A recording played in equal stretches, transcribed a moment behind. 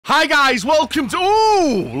Hi guys, welcome to...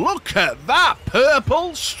 Ooh, look at that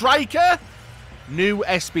purple striker. New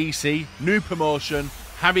SBC, new promotion,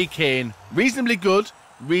 Harry Kane. Reasonably good,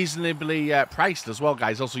 reasonably priced as well,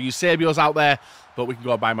 guys. Also, Eusebios out there, but we can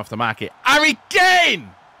go buy him off the market. Harry Kane!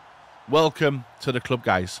 Welcome to the club,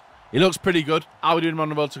 guys. He looks pretty good. How are we doing on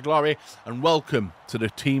the road to glory? And welcome to the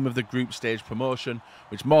team of the group stage promotion,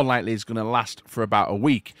 which more than likely is going to last for about a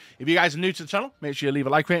week. If you guys are new to the channel, make sure you leave a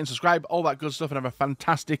like, rate, and subscribe. All that good stuff, and have a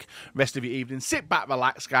fantastic rest of your evening. Sit back,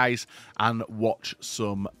 relax, guys, and watch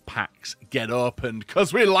some packs get opened,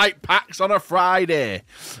 because we like packs on a Friday.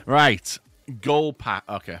 Right, gold pack.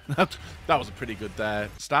 Okay, that was a pretty good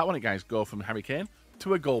start, wasn't it, guys? Go from Harry Kane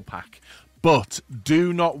to a gold pack. But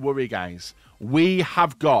do not worry, guys. We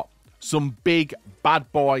have got some big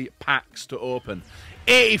bad boy packs to open.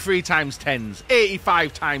 83 times 10s,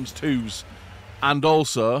 85 times 2s, and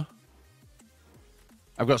also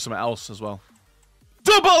I've got something else as well.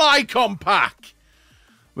 Double icon pack.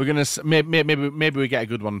 We're gonna maybe we get a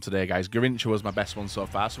good one today, guys. Garincha was my best one so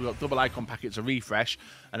far, so we've got double icon packets to refresh,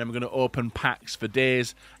 and then we're gonna open packs for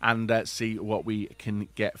days and see what we can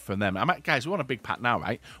get from them. Guys, we want a big pack now,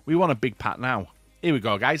 right? We want a big pack now. Here we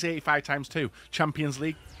go, guys. 85 times 2. Champions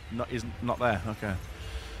League is not there. Okay.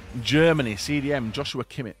 Germany, CDM, Joshua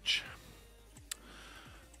Kimmich.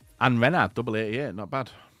 And Renard, double 88. Not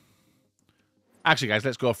bad. Actually, guys,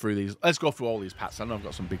 let's go through these. Let's go through all these packs. I know I've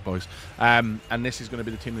got some big boys. And this is going to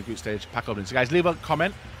be the team of the group stage pack opening. So, guys, leave a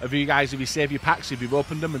comment of you guys if you save your packs, if you've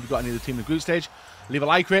opened them, if you've got any of the team of the group stage. Leave a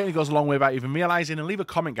like rating. It goes a long way without even realising. And leave a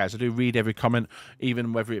comment, guys. I do read every comment,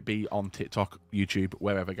 even whether it be on TikTok, YouTube,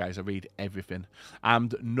 wherever, guys. I read everything.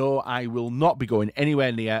 And no, I will not be going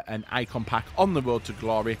anywhere near an icon pack on the road to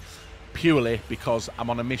glory, purely because I'm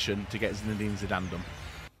on a mission to get Zinedine Zidane done.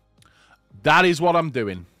 That is what I'm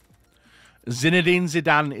doing. Zinedine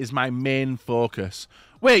Zidane is my main focus.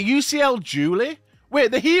 Wait, UCL Julie?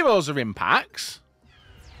 Wait, the heroes are in packs?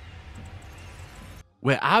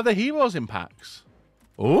 Wait, are the heroes in packs?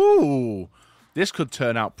 Oh, this could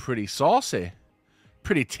turn out pretty saucy.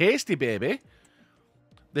 Pretty tasty, baby.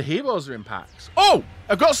 The heroes are in packs. Oh,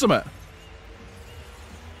 I've got something.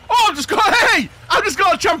 Oh, I've just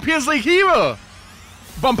got a Champions League hero.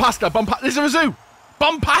 Bompasta. There's a zoo.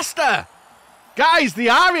 Bompasta. Guys, they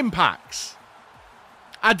are in packs.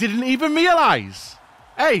 I didn't even realise.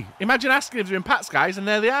 Hey, imagine asking if they're in packs, guys, and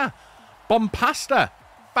there they are. Bompasta.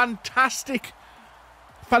 Fantastic.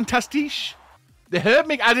 Fantastiche. They heard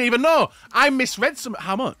me. I didn't even know. I misread some.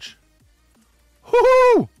 How much?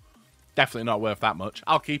 Woohoo! Definitely not worth that much.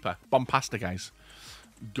 I'll keep her. Bompasta, guys.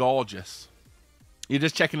 Gorgeous. You're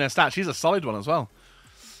just checking her stats. She's a solid one as well.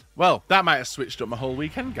 Well, that might have switched up my whole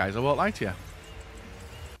weekend, guys. I won't lie to you.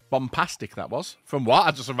 Bombastic, that was. From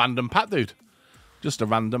what? Just a random pack, dude. Just a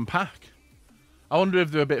random pack. I wonder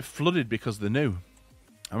if they're a bit flooded because they're new.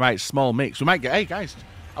 All right, small mix. We might get... Hey, guys.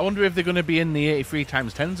 I wonder if they're going to be in the 83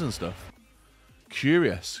 times 10s and stuff.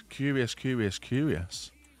 Curious. Curious, curious,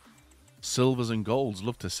 curious. Silvers and golds.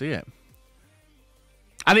 Love to see it.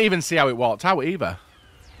 I didn't even see how it walked out either.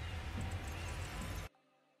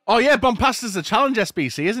 Oh, yeah, Bompasta's a challenge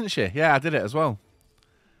SBC, isn't she? Yeah, I did it as well.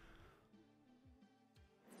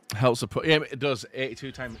 Helps to put, yeah, it does.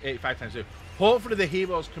 85 times 2. Hopefully the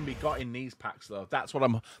heroes can be got in these packs though. That's what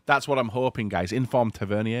I'm hoping, guys. Informed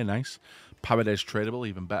Tavernier, nice. Paradise tradable,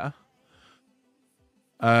 even better.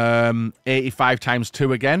 85 times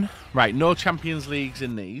 2 again. Right, no Champions Leagues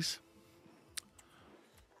in these.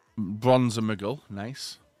 Bronze and McGull,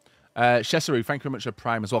 nice. Chesaru, thank you very much for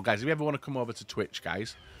Prime as well, guys. If you ever want to come over to Twitch,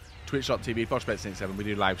 guys, twitch.tv/Bet67, we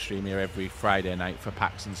do live stream here every Friday night for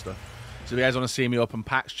packs and stuff. So if you guys want to see me open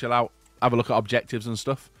packs, chill out, have a look at objectives and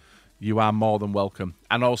stuff, you are more than welcome.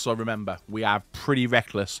 And also remember, we are pretty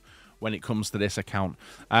reckless when it comes to this account.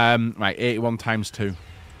 Right, 81 times 2.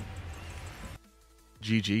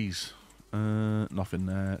 GG's. Nothing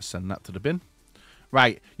there. Send that to the bin.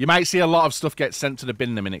 Right, you might see a lot of stuff get sent to the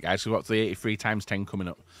bin in a minute, guys. We've got the 83 times 10 coming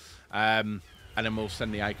up. And then we'll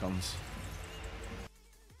send the icons.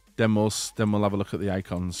 Then we'll have a look at the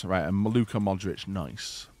icons. Right, and Luka Modric,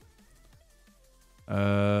 nice.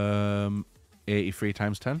 83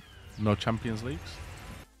 times 10. No Champions Leagues.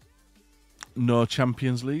 No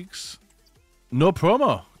Champions Leagues. No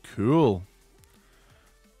promo. Cool.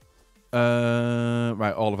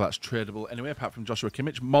 Right, all of that's tradable anyway, apart from Joshua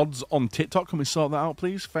Kimmich. Mods on TikTok, can we sort that out,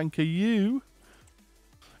 please? Thank you.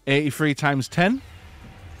 83 times 10.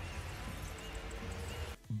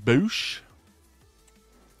 Boosh.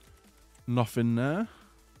 Nothing there.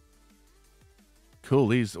 Cool.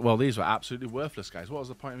 These were absolutely worthless, guys. What was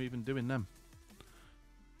the point of even doing them?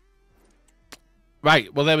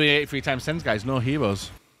 Right. Well, there we 83 times 10s, guys. No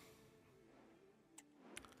heroes.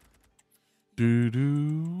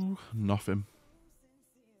 Nothing.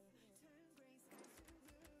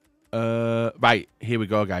 Right, here we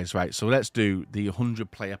go, guys. Right, so let's do the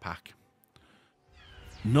 100-player pack.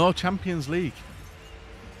 No Champions League.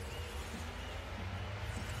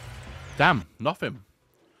 Damn, nothing.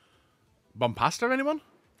 Bompasta, anyone?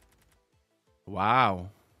 Wow.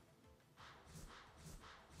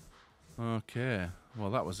 Okay.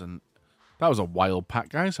 Well, that was a wild pack,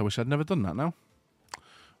 guys. I wish I'd never done that now.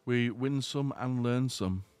 We win some and learn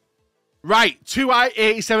some. Right, 2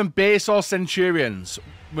 I-87 base or Centurions.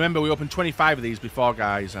 Remember, we opened 25 of these before,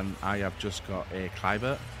 guys, and I have just got a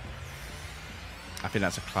Clivert. I think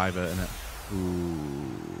that's a Clivert, isn't it?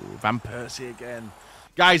 Ooh, Van Persie again.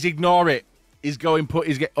 Guys, ignore it. He's going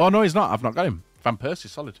oh, no, he's not. I've not got him. Van Persie,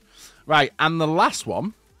 solid. Right, and the last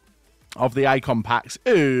one of the icon packs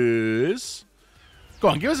is... Go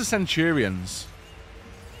on, give us a Centurions.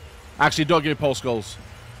 Actually, don't give me Paul Scholes.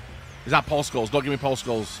 Is that Paul Scholes? Don't give me Paul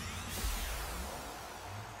Scholes.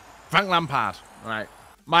 Frank Lampard. Right.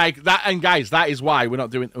 Mike, guys, that is why we're not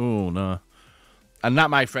doing... Oh, no. And that,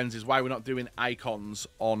 my friends, is why we're not doing icons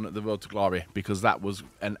on the Road to Glory, because that was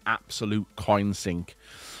an absolute coin sink.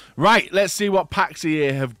 Right, let's see what packs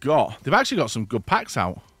EA have got. They've actually got some good packs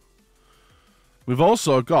out. We've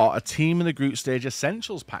also got a Team in the Group Stage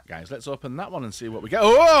Essentials pack, guys. Let's open that one and see what we get.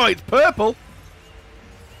 Oh, it's purple.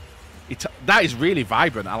 That is really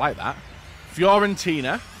vibrant. I like that.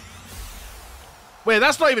 Fiorentina. Wait,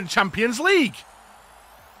 that's not even Champions League.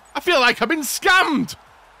 I feel like I've been scammed.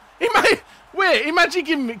 Wait,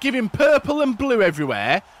 imagine giving purple and blue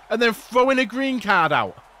everywhere and then throwing a green card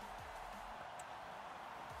out.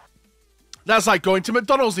 That's like going to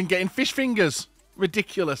McDonald's and getting fish fingers.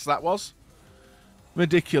 Ridiculous, that was.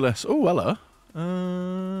 Ridiculous. Oh, hello.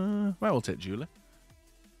 Well, we'll take Julie.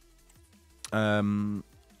 And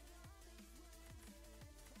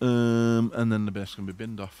then the base can be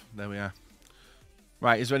binned off. There we are.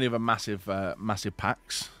 Right, is there any other massive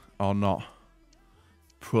packs or not?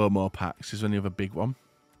 Promo packs. Is there any other big one?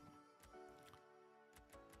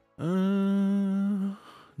 No,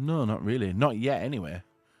 not really. Not yet, anyway.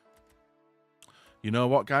 You know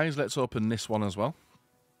what, guys? Let's open this one as well.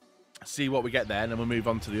 See what we get there, and then we'll move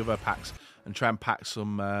on to the other packs and try and pack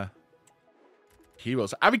some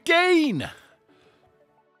heroes. Again!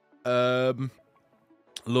 Loads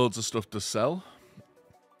of stuff to sell.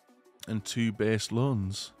 And 2 base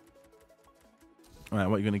loans. Alright,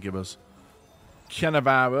 what are you going to give us?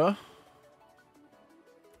 Cannavaro.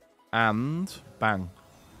 And bang.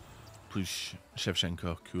 Push.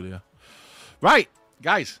 Shevchenko. Coolio. Right,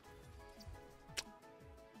 guys.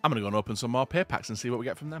 I'm going to go and open some more pay packs and see what we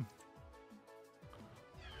get from them.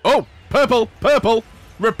 Oh, purple, purple.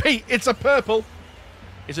 Repeat, it's a purple.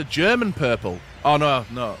 It's a German purple. Oh, no,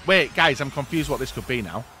 no. Wait, guys, I'm confused what this could be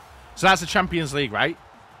now. So that's the Champions League, right?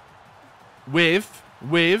 With.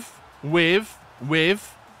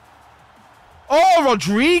 Oh,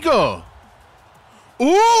 Rodrigo.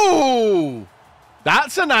 Ooh.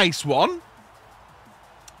 That's a nice one.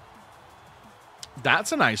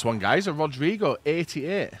 That's a nice one, guys. A Rodrigo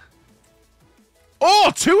 88.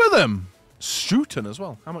 Oh, 2 of them. Struton as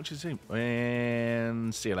well. How much is he?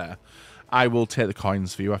 And see you later. I will take the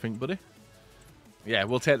coins for you, I think, buddy. Yeah,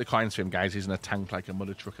 we'll take the coins for him, guys. He's in a tank like a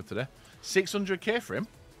mother trucker today. 600k for him.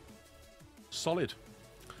 Solid.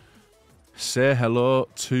 Say hello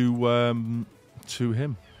to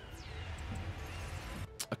him.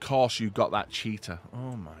 Of course you got that cheetah.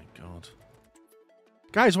 Oh my god.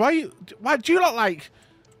 Guys, why do you not like,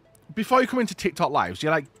 before you come into TikTok lives, do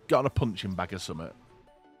you like get on a punching bag or something?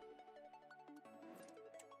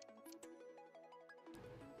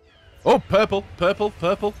 Oh, purple, purple,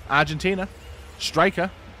 purple. Argentina.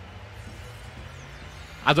 Striker.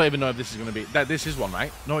 I don't even know if this is going to be... This is one,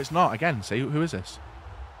 right? No, it's not. Again, see, who is this?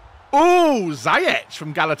 Oh, Ziyech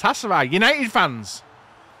from Galatasaray. United fans.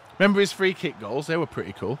 Remember his free kick goals? They were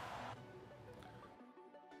pretty cool.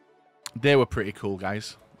 They were pretty cool,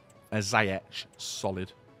 guys. A Ziyech.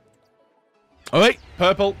 Solid. Oh, wait.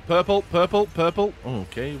 Purple, purple, purple, purple.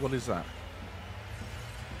 Okay, what is that?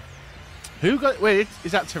 Who got... Wait,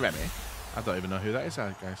 is that Taremi? I don't even know who that is,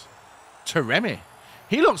 guys. Taremi.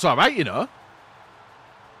 He looks all right, you know.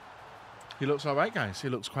 He looks all right, guys. He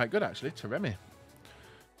looks quite good, actually. Taremi.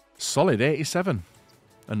 Solid 87.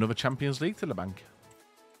 Another Champions League to the bank.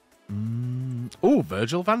 Oh,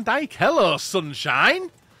 Virgil van Dijk. Hello, sunshine.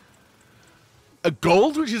 A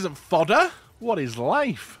gold, which isn't fodder. What is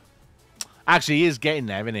life? Actually, he is getting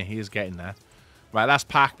there, isn't he? He is getting there. Right, last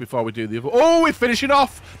pack before we do the other. Oh, we're finishing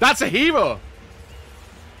off. That's a hero.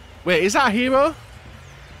 Wait, is that a hero?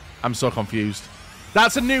 I'm so confused.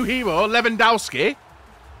 That's a new hero, Lewandowski.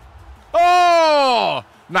 Oh!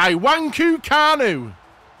 Naiwanku Kanu.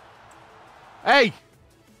 Hey.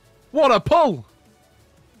 What a pull.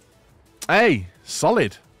 Hey.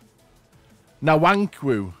 Solid.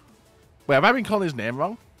 Nwankwo. Wait, have I been calling his name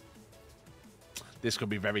wrong? This could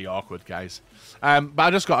be very awkward, guys. But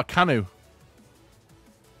I just got a Kanu.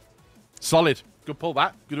 Solid. Good pull,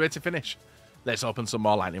 that. Good way to finish. Let's open some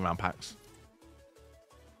more lightning round packs.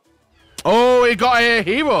 Oh, he got a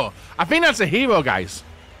hero. I think that's a hero, guys.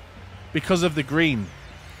 Because of the green.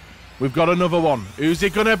 We've got another one. Who's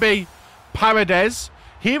it going to be? Paradise.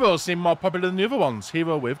 Heroes seem more popular than the other ones.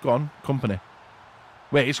 Hero with, go on, company.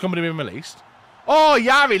 Wait, is company been released? Oh,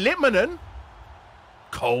 Jari Litmanen.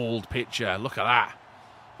 Cold picture. Look at that.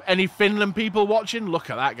 Any Finland people watching? Look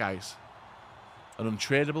at that, guys. An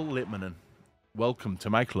untradeable Litmanen. Welcome to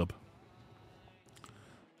my club.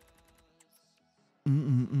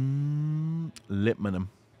 Litmanen.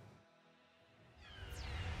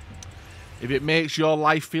 If it makes your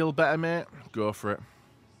life feel better, mate, go for it.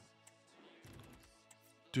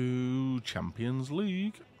 Do Champions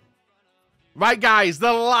League. Right, guys,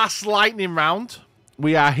 the last lightning round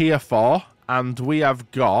we are here for. And we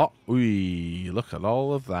have got... Ooh, look at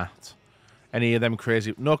all of that. Any of them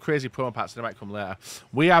crazy... No crazy promo packs, they might come later.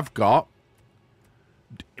 We have got...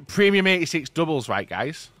 Premium 86 doubles, right,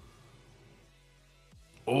 guys?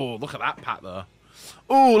 Oh, look at that pack, though.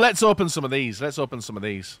 Oh, let's open some of these. Let's open some of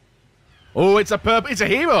these. Oh, it's a purple... It's a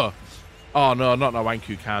hero! Oh, no, not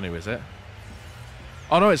Nwankwo Kanu, is it?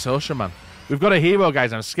 Oh, no, it's Ocean Man. We've got a hero,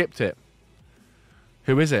 guys, and I skipped it.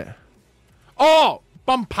 Who is it? Oh!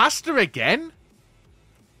 Bompasta again?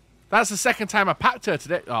 That's the second time I packed her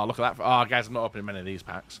today. Oh, look at that. Oh, guys, I'm not opening many of these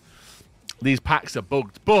packs. These packs are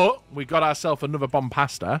bugged. But we got ourselves another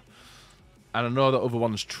Bompasta. And I know that other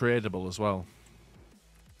one's tradable as well.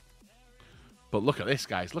 But look at this,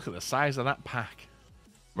 guys. Look at the size of that pack.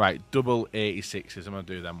 Right, double 86s. I'm going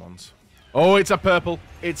to do them ones. Oh, it's a purple.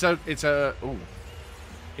 It's another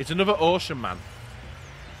Ocean Man.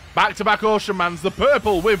 Back-to-back Ocean Mans. The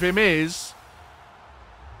purple with him is...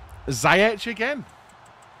 Ziyech again.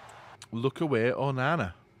 Look away,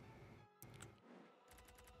 Onana.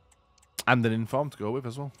 And an inform to go with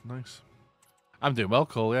as well. Nice. I'm doing well,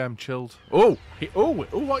 Cole. Yeah, I'm chilled. Oh,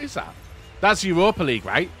 what is that? That's Europa League,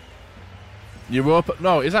 right? Europa.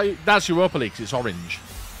 No, that's Europa League. 'Cause it's orange.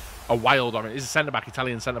 A wild orange. It's a centre back,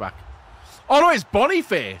 Italian centre back. Oh no, it's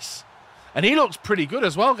Boniface, and he looks pretty good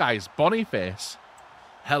as well, guys. Boniface.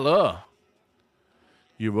 Hello.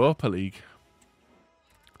 Europa League.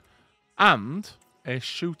 And a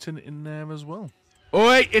shooting in there as well. Oh,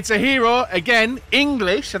 wait, it's a hero. Again,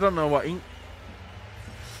 English. I don't know what...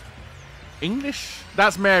 English?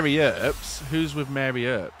 That's Mary Earps. Who's with Mary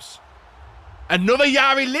Earps? Another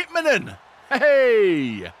Jari Litmanen.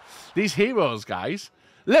 Hey! These heroes, guys.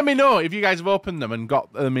 Let me know if you guys have opened them and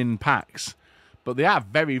got them in packs. But they are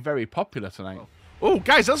very, very popular tonight. Oh,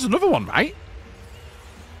 guys, that's another one, right?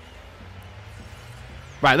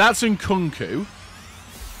 Right, that's Nkunku.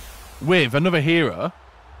 With another hero.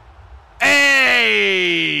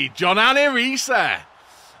 Hey! John Risa.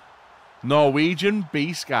 Norwegian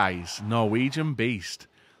beast, guys. Norwegian beast.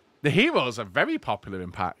 The heroes are very popular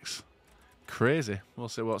in packs. Crazy. We'll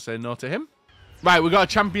see what say no to him. Right, we've got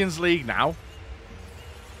a Champions League now.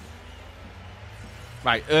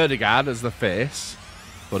 Right, Erdegaard as the face.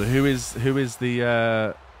 But who is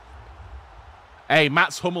the... Hey,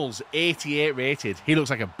 Mats Hummels, 88 rated. He looks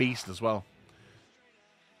like a beast as well.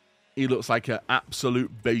 He looks like an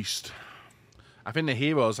absolute beast. I think the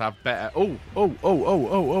heroes have better...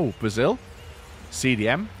 Oh. Brazil.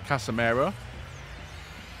 CDM. Casemiro.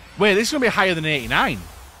 Wait, this is going to be higher than 89.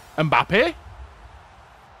 Mbappe?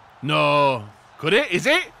 No. Could it? Is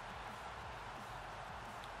it?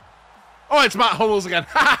 Oh, it's Matt Hummels again.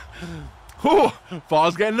 Oh, thought I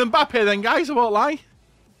was getting an Mbappe then, guys. I won't lie.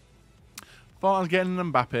 Thought I was getting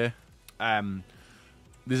an Mbappe.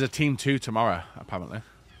 There's a Team 2 tomorrow, apparently.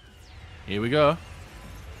 Here we go.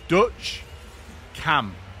 Dutch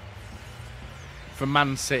Cam from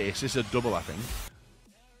Man City. So this is a double, I think.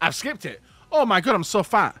 I've skipped it. Oh my god, I'm so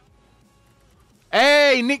fat.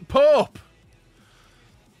 Hey, Nick Pope.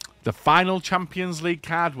 The final Champions League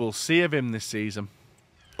card. We'll see of him this season.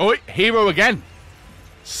 Oh, hero again.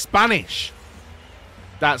 Spanish.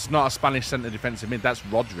 That's not a Spanish centre defensive mid. That's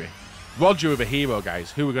Rodri. Rodri with a hero,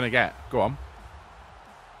 guys. Who we're going to get? Go on.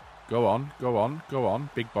 Go on. Go on. Go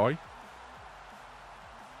on. Big boy.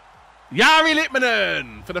 Jari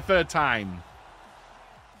Litmanen for the third time.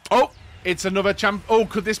 Oh, it's another champ. Oh,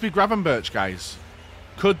 could this be Gravenberch, guys?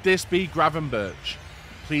 Could this be Gravenberch?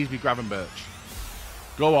 Please be Gravenberch.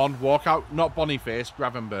 Go on, walk out. Not Boniface,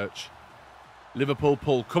 Gravenberch. Liverpool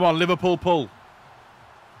pull. Come on, Liverpool pull.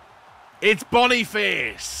 It's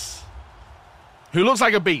Boniface, who looks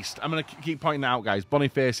like a beast. I'm going to keep pointing that out, guys.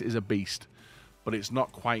 Boniface is a beast, but it's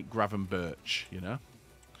not quite Gravenberch, you know?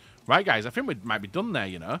 Right, guys, I think we might be done there,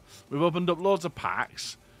 you know? We've opened up loads of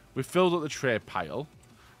packs. We've filled up the trade pile.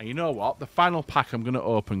 And you know what? The final pack I'm going to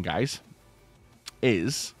open, guys,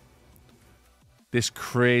 is this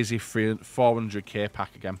crazy 400k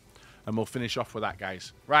pack again. And we'll finish off with that,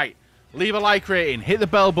 guys. Right, leave a like rating, hit the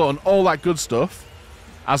bell button, all that good stuff.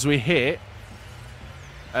 As we hit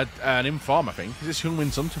an inform, I think. Is this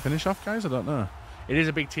Heung-min Son to finish off, guys? I don't know. It is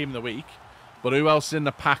a big team of the week. But who else is in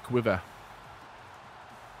the pack with her?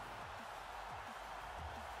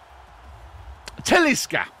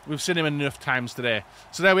 Teliska. We've seen him enough times today.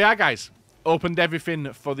 So there we are, guys. Opened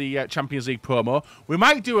everything for the Champions League promo. We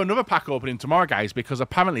might do another pack opening tomorrow, guys, because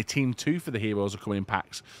apparently Team 2 for the Heroes are coming in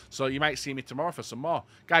packs. So you might see me tomorrow for some more.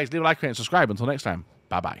 Guys, leave a like, rate, and subscribe. Until next time,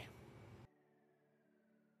 bye-bye.